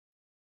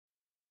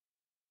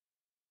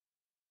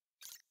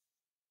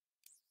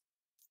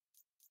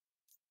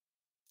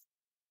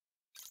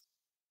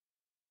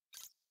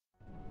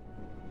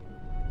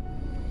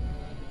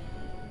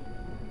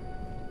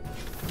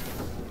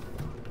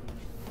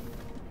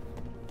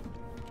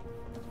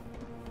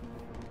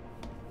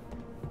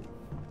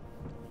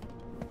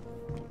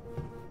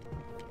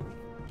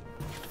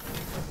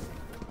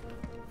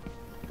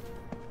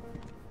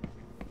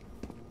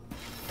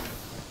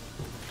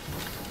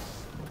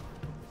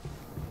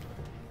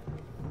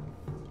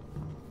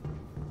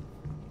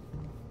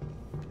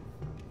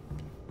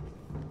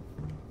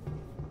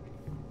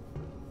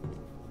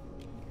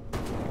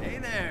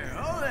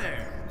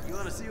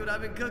what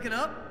I've been cooking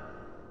up?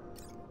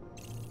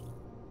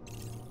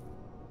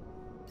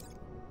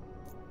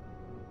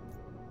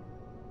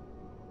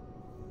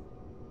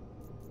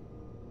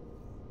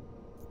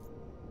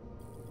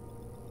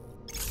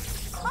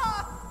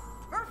 Ah!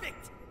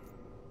 Perfect!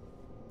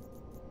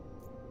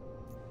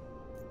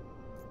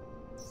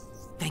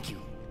 Thank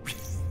you.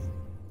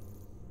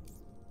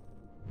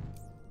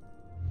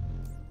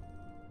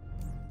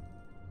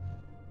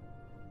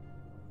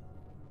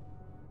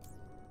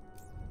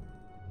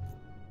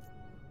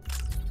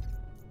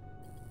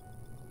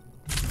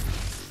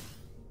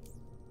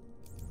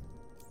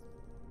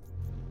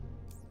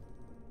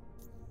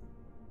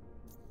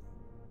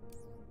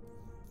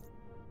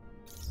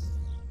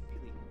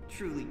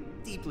 Truly,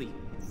 deeply,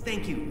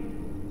 thank you.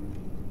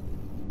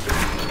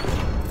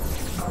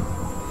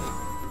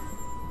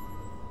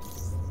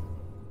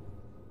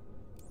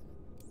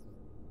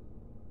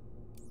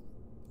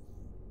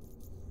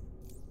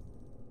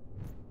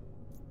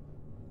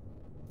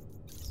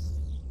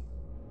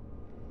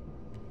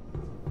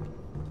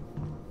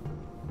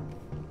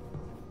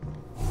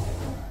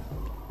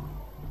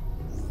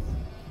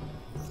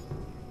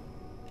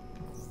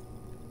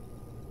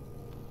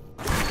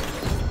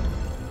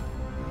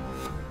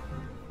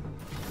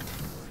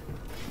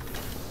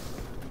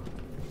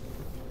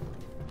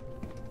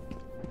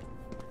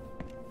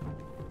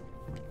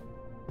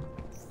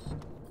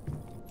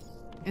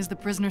 Is the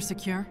prisoner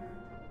secure?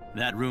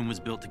 That room was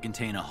built to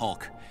contain a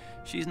Hulk.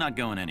 She's not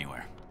going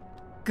anywhere.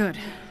 Good.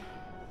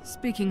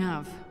 Speaking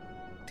of,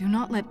 do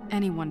not let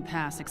anyone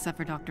pass except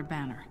for Dr.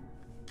 Banner.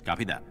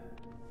 Copy that.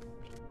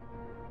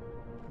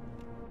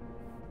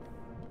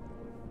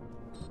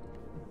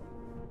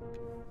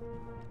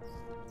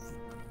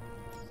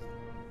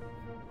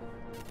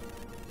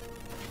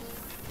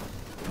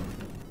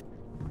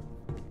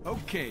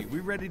 Okay, we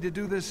ready to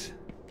do this?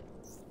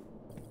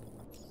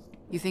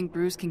 You think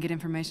Bruce can get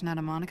information out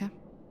of Monica?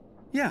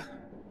 Yeah,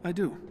 I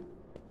do.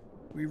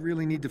 We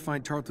really need to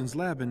find Tarleton's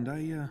lab, and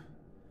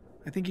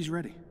I think he's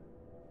ready.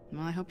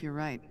 Well, I hope you're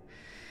right.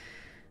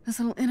 This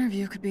little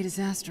interview could be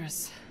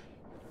disastrous.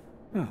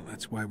 Well,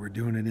 that's why we're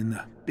doing it in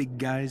the big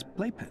guy's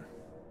playpen.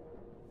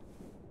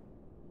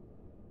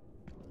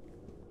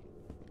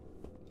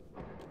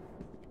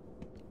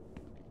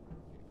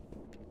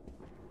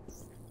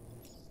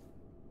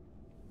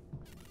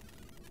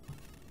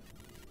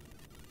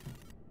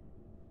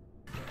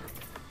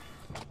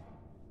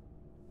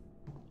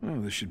 Oh,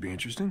 this should be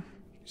interesting.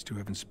 These two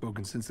haven't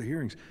spoken since the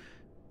hearings.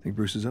 Think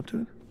Bruce is up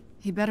to it?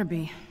 He better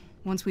be.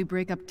 Once we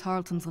break up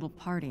Tarleton's little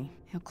party,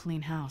 he'll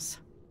clean house.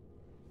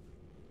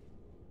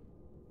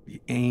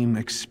 The AIM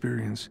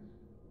experience.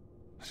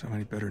 So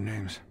many better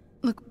names.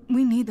 Look,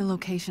 we need the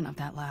location of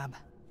that lab.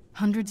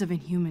 Hundreds of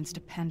Inhumans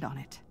depend on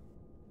it.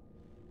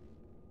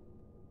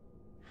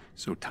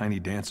 So Tiny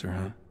Dancer,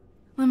 huh?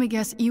 Let me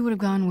guess, you would have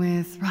gone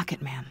with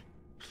Rocket Man.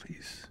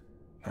 Please.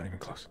 Not even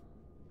close.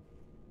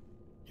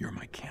 You're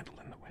my candle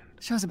in the wind.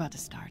 Show's about to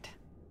start.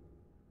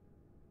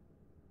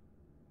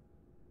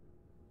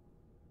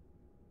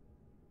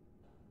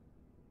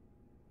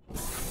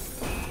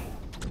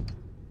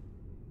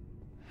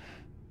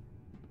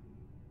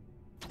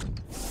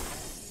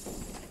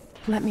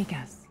 Let me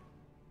guess.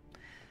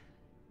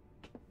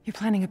 You're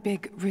planning a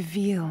big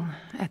reveal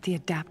at the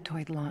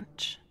Adaptoid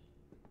launch.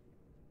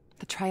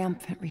 The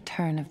triumphant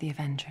return of the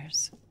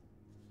Avengers.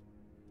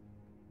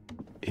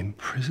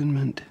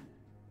 Imprisonment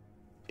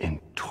and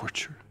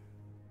torture.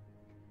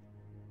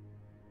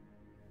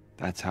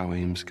 That's how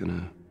AIM's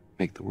gonna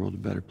make the world a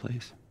better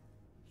place.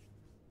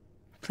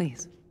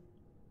 Please.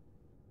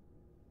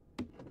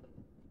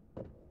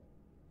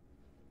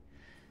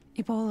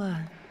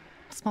 Ebola,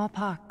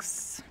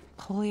 smallpox,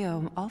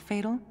 polio, all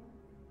fatal,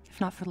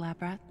 if not for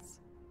lab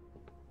rats.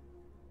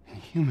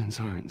 Humans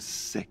aren't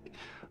sick,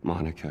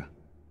 Monica.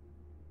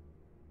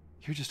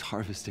 You're just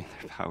harvesting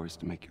their powers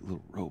to make your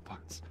little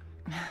robots.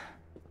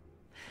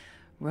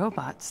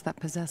 Robots that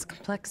possess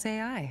complex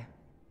AI.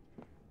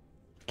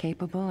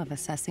 Capable of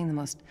assessing the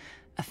most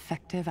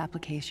effective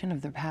application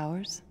of their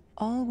powers,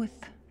 all with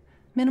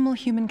minimal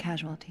human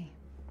casualty.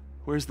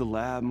 Where's the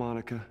lab,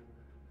 Monica?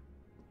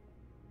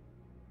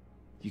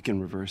 You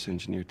can reverse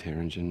engineer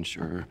Terrigen,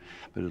 sure,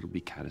 but it'll be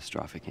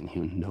catastrophic and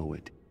you know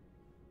it.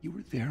 You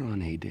were there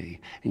on A-Day,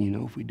 and you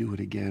know if we do it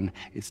again,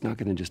 it's not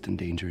gonna just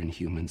endanger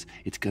Inhumans,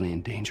 it's gonna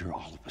endanger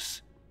all of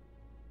us.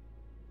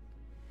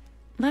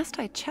 Last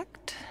I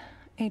checked,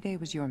 A-Day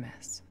was your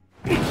mess.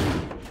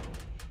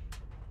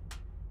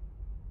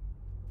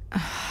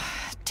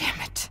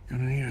 Damn it.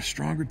 Gonna need a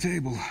stronger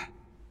table.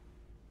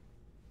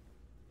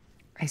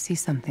 I see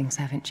some things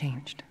haven't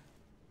changed.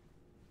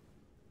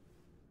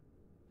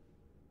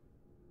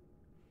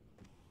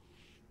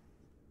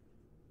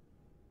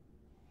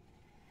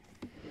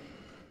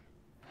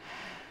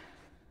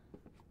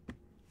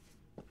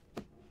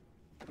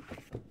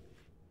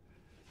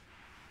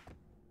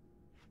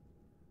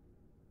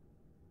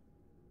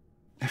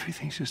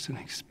 Everything's just an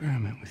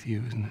experiment with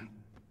you, isn't it?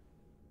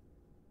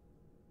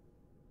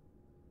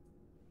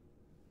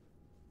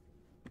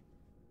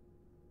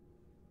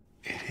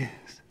 It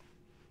is.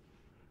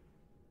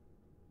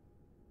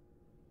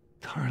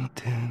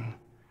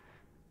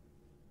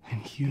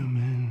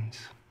 Humans.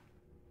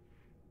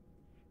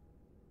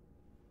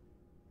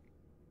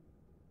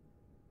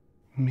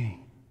 Me.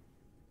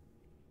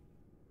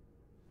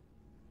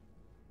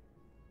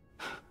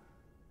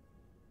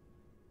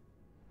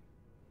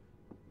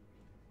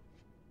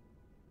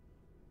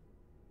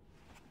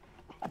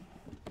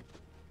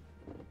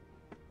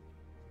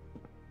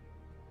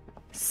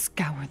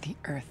 Scour the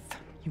Earth.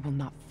 You will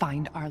not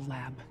find our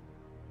lab.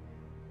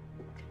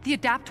 The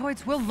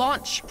adaptoids will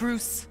launch,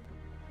 Bruce.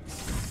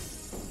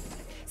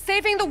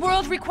 Saving the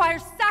world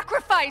requires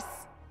sacrifice!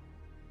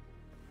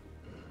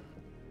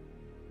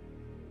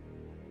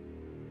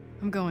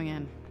 I'm going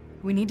in.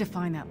 We need to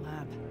find that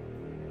lab.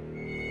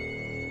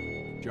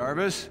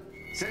 Jarvis?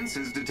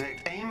 Sensors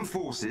detect AIM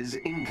forces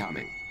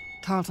incoming.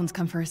 Tarleton's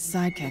come for his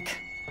sidekick.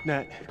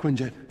 Nat,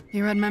 Quinjet.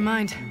 You read my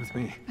mind. You're with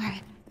me. All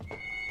right.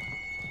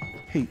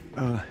 Hey,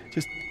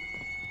 just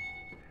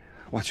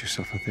watch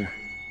yourself out there.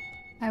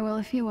 I will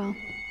if you will.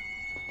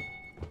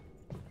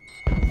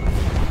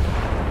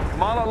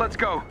 Kamala, let's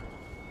go.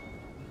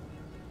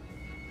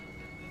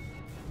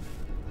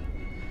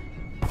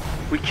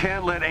 We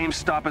can't let AIM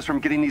stop us from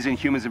getting these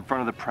Inhumans in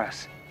front of the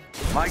press.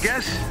 My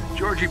guess?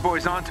 Georgie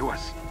boy's onto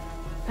us.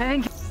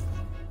 Thank you.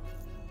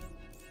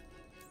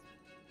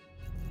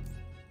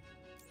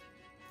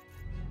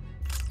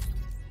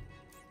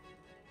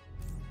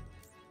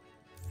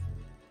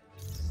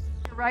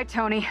 You're right,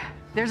 Tony.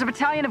 There's a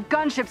battalion of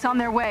gunships on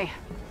their way.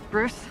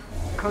 Bruce,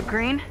 code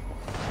green.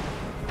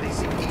 They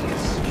seem eager to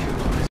secure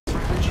my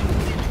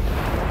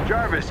strategy.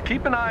 Jarvis,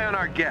 keep an eye on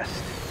our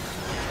guest.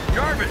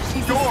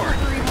 Jarvis, door!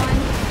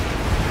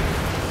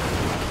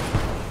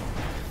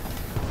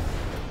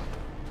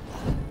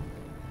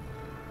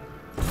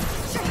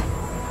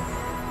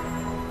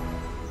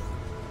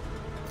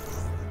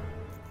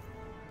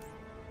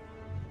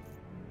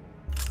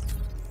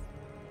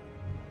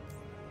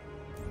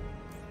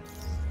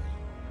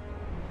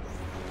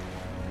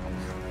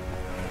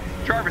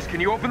 Jarvis, can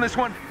you open this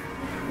one?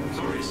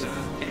 Sorry, sir.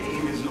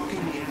 AIM is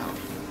locking me out.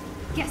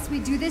 Guess we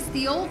do this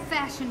the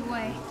old-fashioned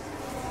way.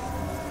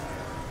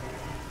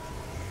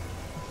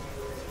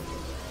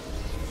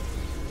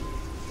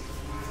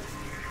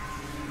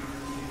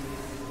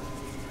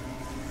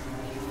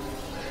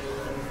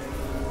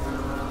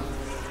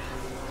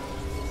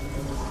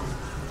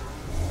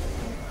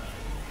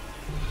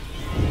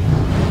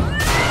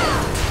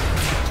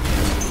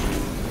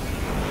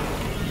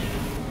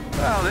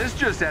 Well, this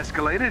just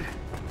escalated.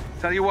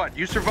 Tell you what,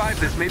 you survived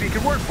this, maybe it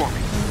can work for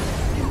me.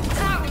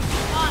 That was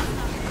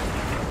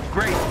awesome!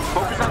 Great,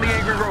 focus on the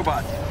angry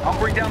robot. I'll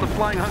bring down the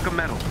flying hunk of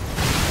metal.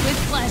 With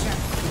pleasure.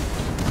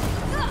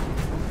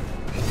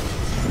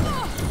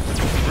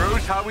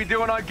 Bruce, how we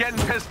doing on getting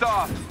pissed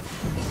off?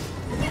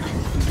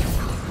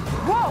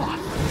 Whoa!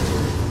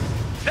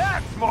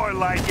 That's more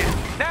like it!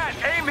 Nat,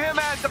 aim him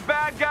at the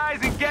bad guys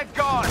and get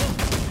gone!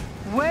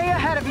 Way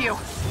ahead of you.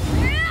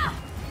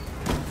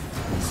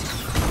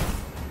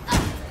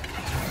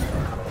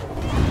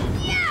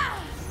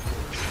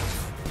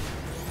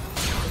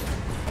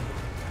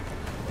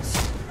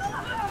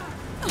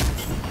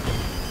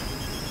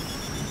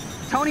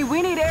 Tony,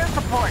 we need air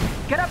support.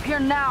 Get up here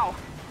now.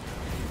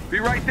 Be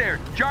right there.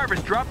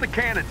 Jarvis, drop the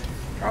cannons.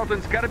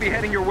 Tarleton's gotta be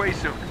heading your way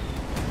soon.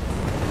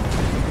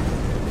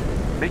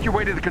 Make your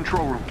way to the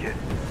control room, kid.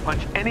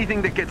 Punch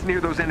anything that gets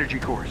near those energy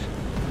cores.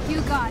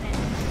 You got it.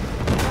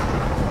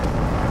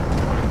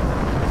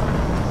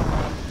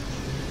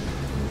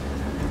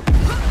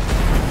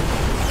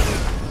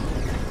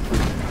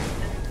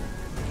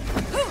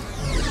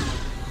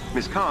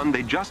 Miss Khan,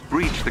 they just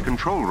breached the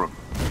control room.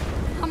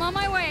 I'm on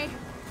my way.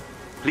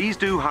 Please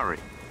do hurry.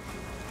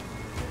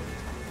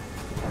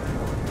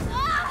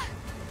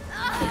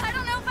 I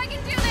don't know if I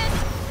can do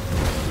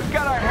this. We've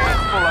got our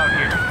hands full out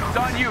here. It's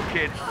on you,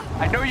 kid.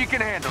 I know you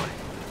can handle it.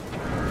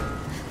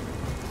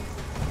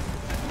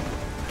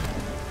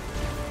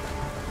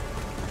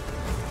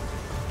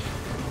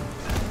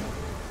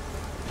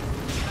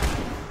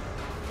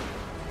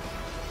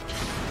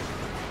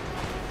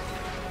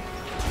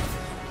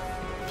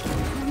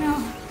 Oh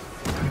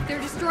no.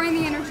 They're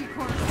destroying the energy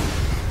core.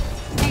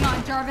 Hang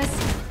on, Jarvis.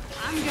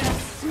 I'm gonna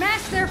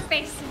smash their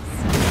faces.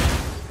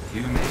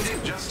 You made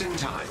it just in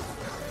time.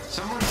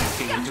 Someone's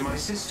hacking into my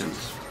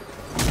systems.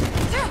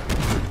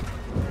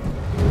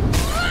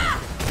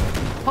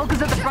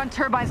 Polka's at the front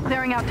turbines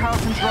clearing out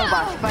Tarleton's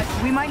robots, but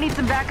we might need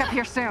some backup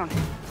here soon.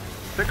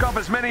 Pick up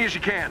as many as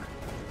you can.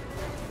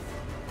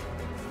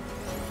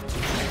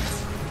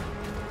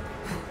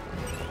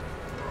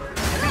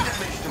 Heavy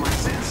damage to my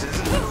sensors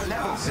and lower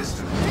level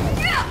systems.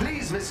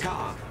 Please, Miss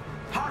Khan,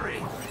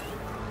 hurry!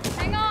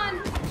 Hang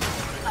on.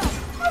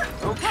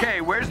 Okay,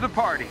 where's the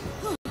party?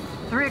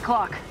 3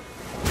 o'clock.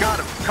 Got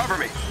him. Cover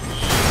me.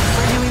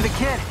 Where'd you leave the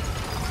kid?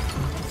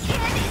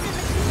 Candy's in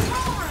the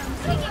control room,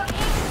 taking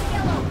Amy's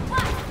yellow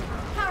butt.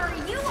 How are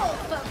you old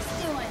folks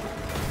doing?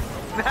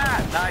 Ah,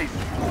 nice.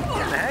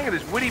 Getting the hang of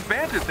this witty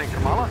banter thing,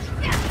 Kamala.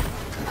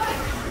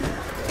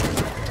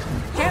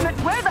 Damn it,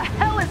 where the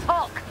hell is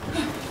Hulk?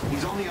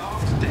 He's on the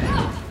aft deck.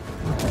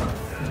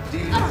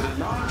 Dealing with a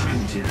large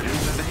contingent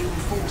of AIM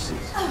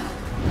forces.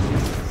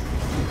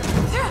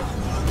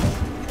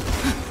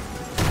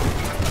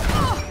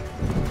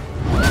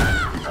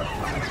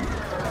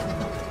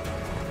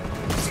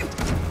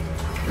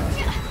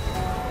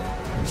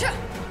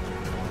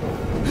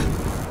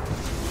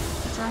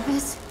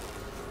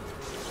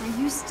 Are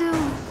you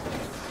still...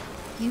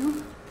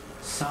 you?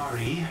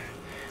 Sorry.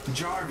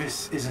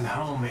 Jarvis isn't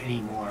home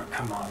anymore,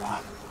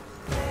 Kamala.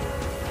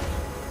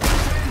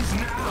 Friends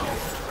now!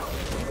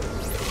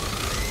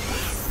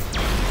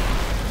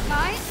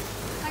 Guys?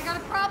 I got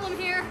a problem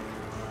here.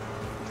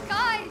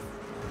 Guys!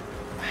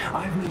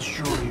 I've made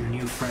sure your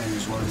new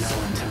friends won't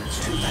know until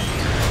it's too late.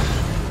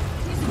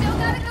 You still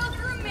gotta go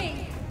through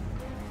me!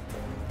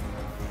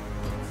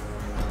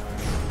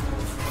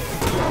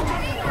 I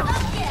didn't give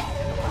up yet!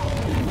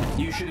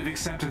 You should have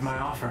accepted my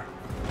offer.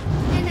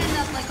 And end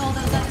up like all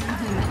those other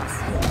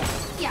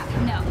Inhumans. Yeah,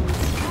 no.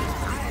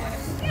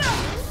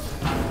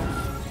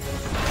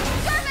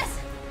 Jarvis!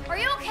 Are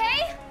you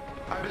okay?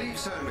 I believe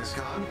so, Miss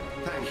Khan.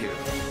 Thank you.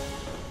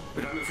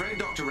 But I'm afraid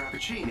Dr.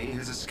 Rappaccini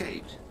has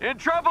escaped. In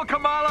trouble,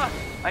 Kamala!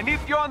 I need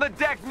you on the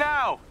deck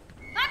now!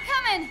 I'm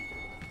coming!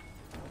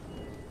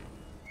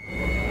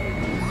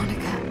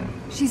 Monica,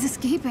 she's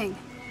escaping.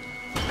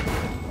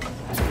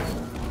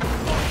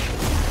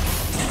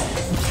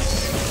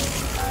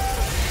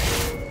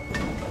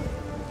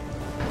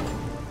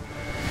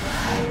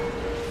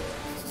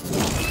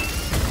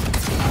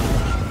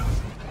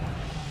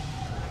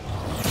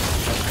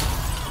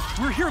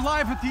 We're here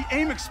live at the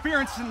AIM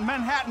experience in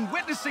Manhattan,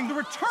 witnessing the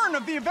return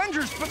of the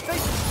Avengers, but they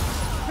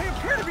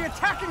appear to be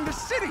attacking the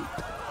city.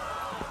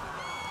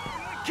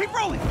 Keep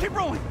rolling, keep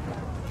rolling.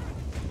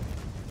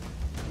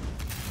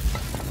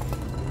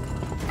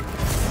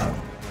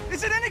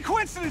 Is it any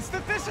coincidence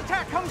that this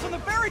attack comes on the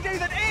very day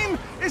that AIM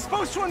is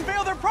supposed to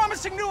unveil their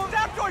promising new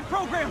adaptoid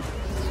program?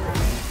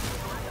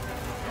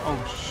 Oh,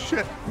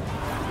 shit.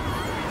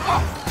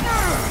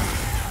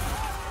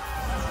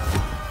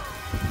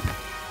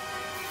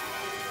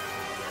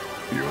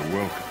 You're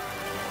welcome.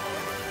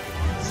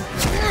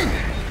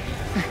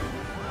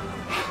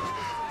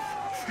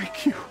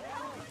 Thank you.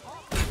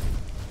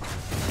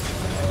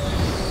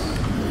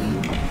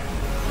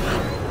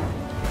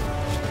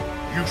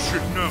 You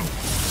should know,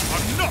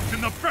 I'm not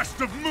in the best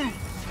of moods.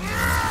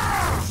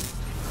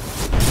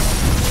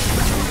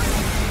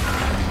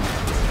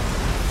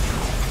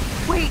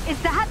 Wait,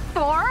 is that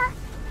Thor?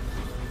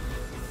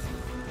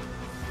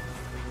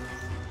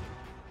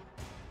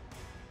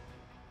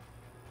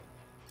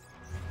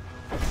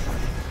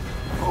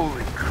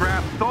 Holy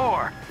crap,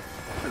 Thor!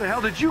 Where the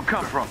hell did you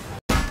come from?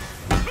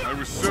 I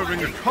was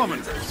serving a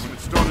commoner when it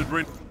started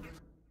raining.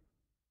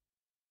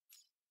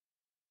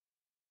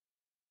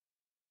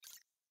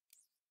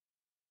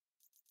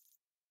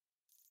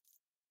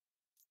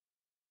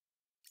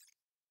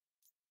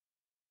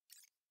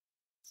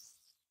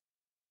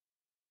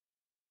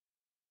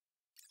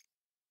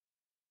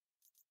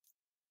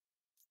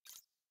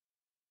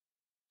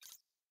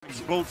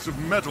 Bolts of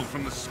metal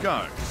from the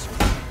skies.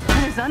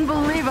 It is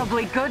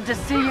unbelievably good to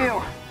see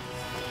you.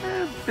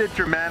 A bit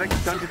dramatic,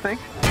 don't you think?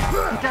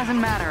 It doesn't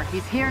matter.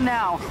 He's here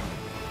now.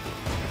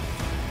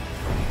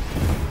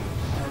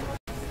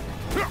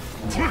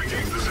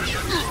 Taking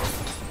position.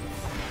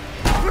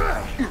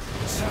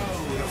 So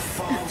the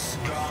false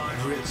god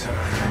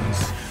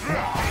returns.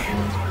 Why?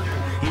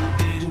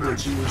 You did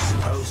what you were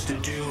supposed to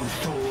do,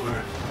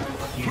 Thor.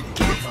 You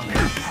gave up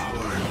your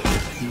power.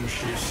 You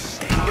should have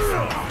stayed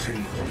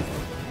forgotten.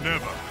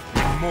 Never.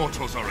 When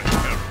mortals are in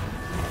peril.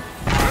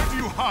 Where do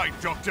you hide,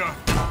 Doctor?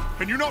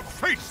 Can you not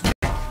face me?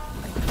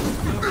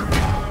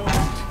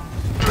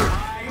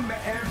 I'm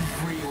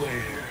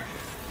everywhere.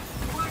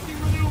 Breaking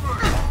maneuver!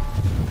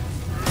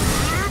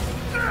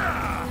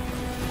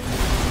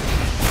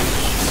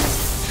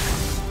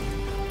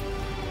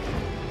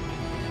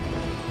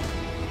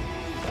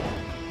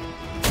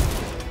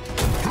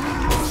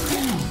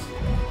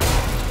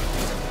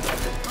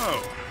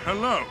 Oh,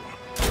 hello.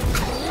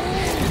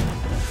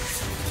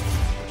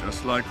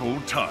 Just like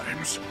old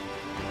times.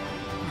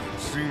 It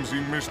seems he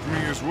missed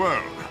me as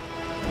well.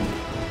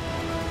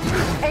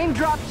 AIM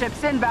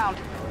dropships inbound.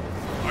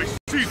 I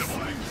see them.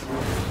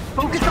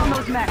 Focus on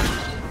those mechs.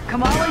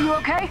 Kamala, you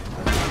okay?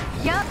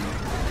 Yup.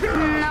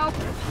 Nope.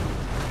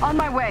 On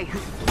my way.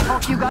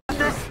 Hulk, you got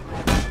this?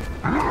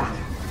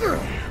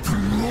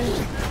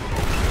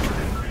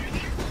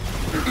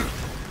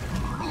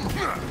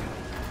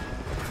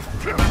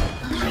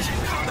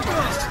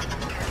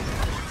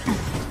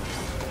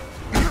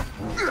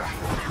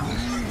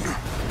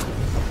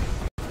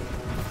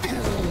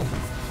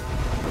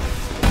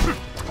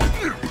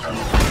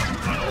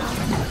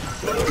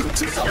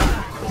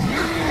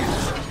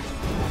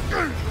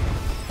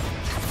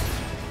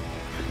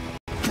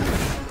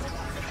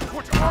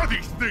 What are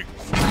these things?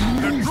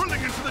 They're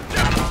drilling into the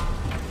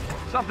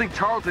depths! Something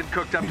Tarleton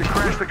cooked up to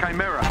crash the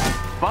Chimera.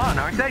 Fun,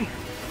 aren't they?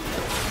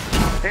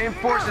 AIM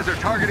forces are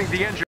targeting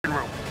the engine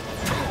room.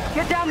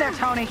 Get down there,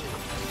 Tony.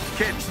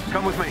 Kid,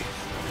 come with me.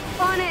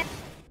 On it.